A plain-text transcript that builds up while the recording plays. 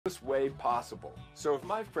way possible. So if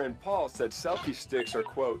my friend Paul said selfie sticks are,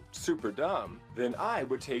 quote, super dumb, then I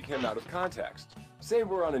would take him out of context. Say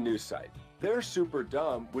we're on a news site. Their super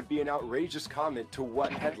dumb would be an outrageous comment to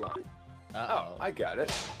what headline? Oh, I got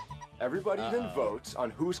it. Everybody then votes on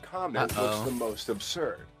whose comment looks the most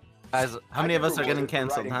absurd. Guys, how many of us are getting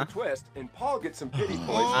canceled, huh? Twist, and Paul gets some pity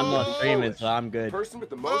points. I'm not streaming, so I'm good. Person with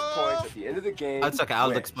the most points at the end of the game. That's okay. I'll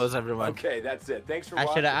wins. expose everyone. Okay, that's it. Thanks for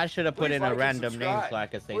watching. I should have put in a random name subscribe. so I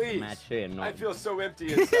could say Please. some mad shit. And not... I feel so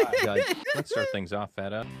empty inside. Let's start things off,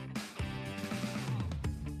 Feta.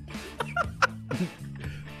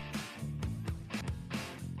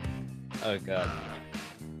 Oh god.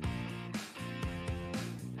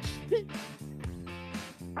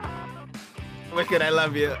 Wicked, I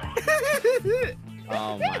love you.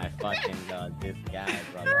 Oh my fucking god, this guy,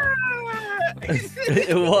 brother.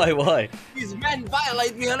 Why? These men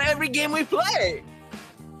violate me on every game we play.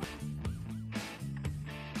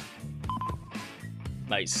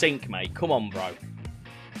 Mate, sync, mate. Come on, bro.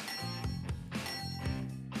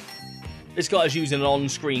 This guy's using an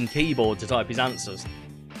on-screen keyboard to type his answers.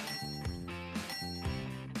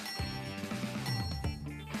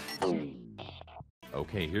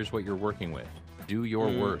 Okay, here's what you're working with. Do your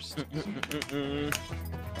worst. I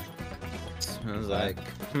was like,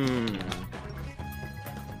 I'm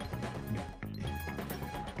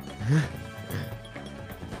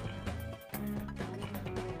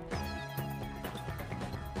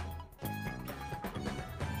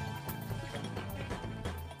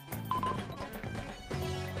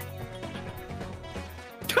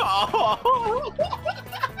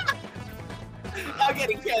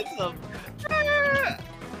getting canceled.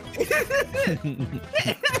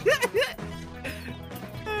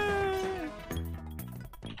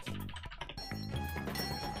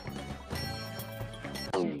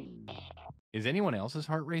 Is anyone else's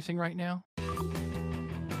heart racing right now?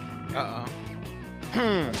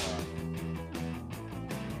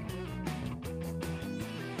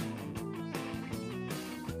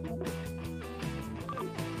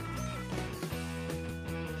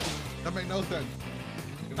 That made no sense.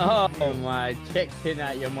 Oh my, checking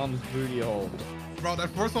out your mom's booty hole. Bro, that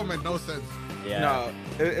first one made no sense. Yeah. No,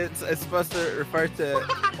 it's supposed to refer to.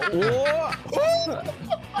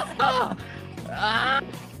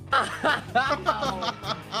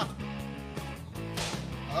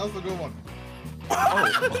 That's a good one. I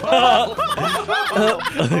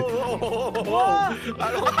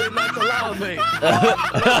don't think that's allowed me.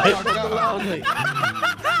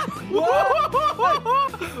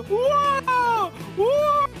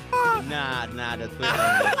 Nah, that's good.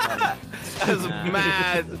 That's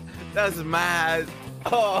mad. That's mad.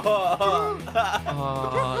 Oh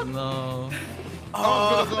no.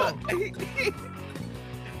 Oh.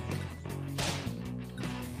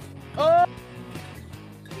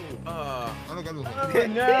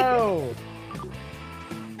 No!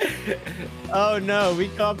 Oh no, we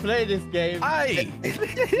can't play this game. Hey!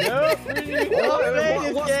 No, we can't play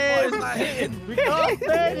this game. We can't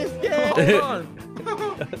play this game. Hold on.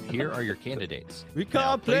 Here are your candidates. We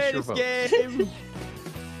Now can't place play your this votes. game.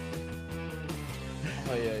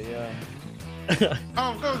 Oh yeah.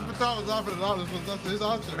 Oh, of course, Batal was offering it all. That's his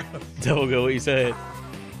option. Double go, what you said.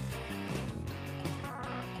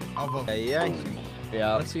 I'll vote. Yeah.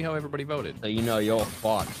 Let's see how everybody voted. So you know you're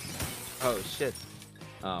fucked. Oh shit.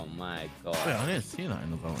 Oh my god. Wait, I didn't see that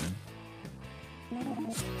in the voting.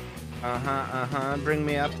 Bring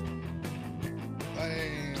me up.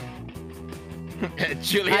 Hey.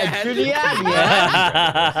 Julianne. Julianne,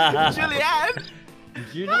 yeah.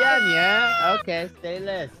 Julianne. Yeah. Okay, stay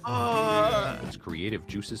less. It's creative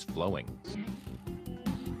juices flowing.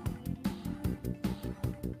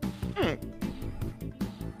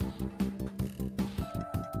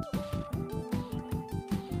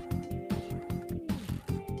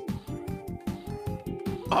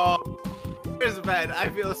 Oh, it's bad. I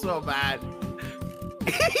feel so bad.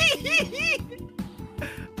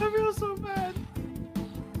 I feel so bad.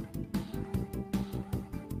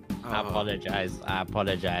 I apologize.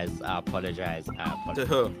 To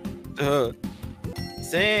who?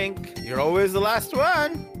 Sync, you're always the last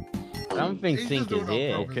one. I don't think He's Sync just is doing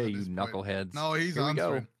here. on purpose Okay, at you this point. knuckleheads. No, he's Here we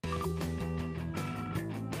go. answering. I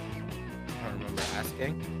don't remember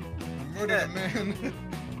asking. Murder the man.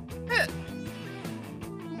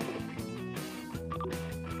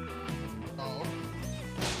 Oh.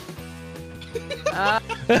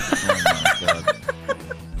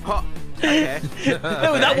 Oh, okay.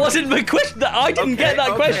 No, that wasn't my question. I didn't get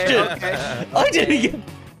that question. Okay. I didn't get.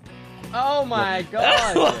 Oh my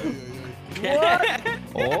god. Yeah. What?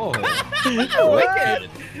 Oh. Wicked.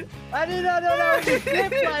 I did not know that was a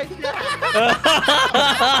flip like that.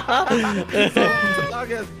 The dog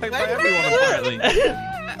gets picked by everyone apparently.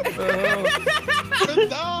 Good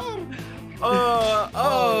dog. Oh.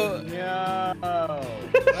 No.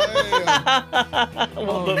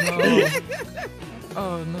 What the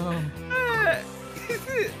Oh no.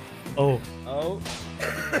 Oh. Oh.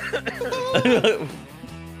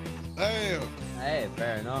 Damn. Hey,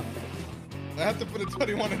 fair enough. I have to put a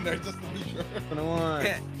 21 in there just to be sure. 21.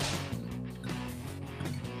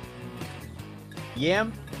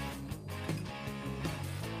 Yam.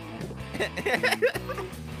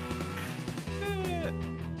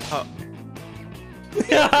 Oh.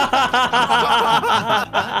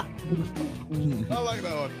 I like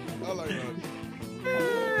that one. I like that one.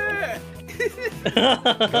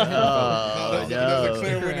 Oh, There's a no.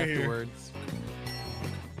 clear winner here. Afterwards.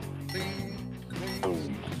 Ding,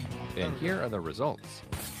 ding. And here are the results.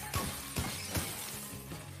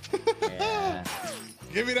 Yeah.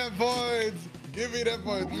 Give me that void. Give me that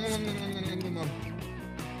void.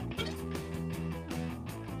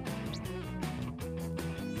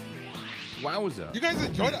 Wowza. You guys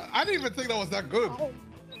enjoyed it? I didn't even think that was that good.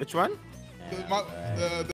 Which one? Yeah, My- right. the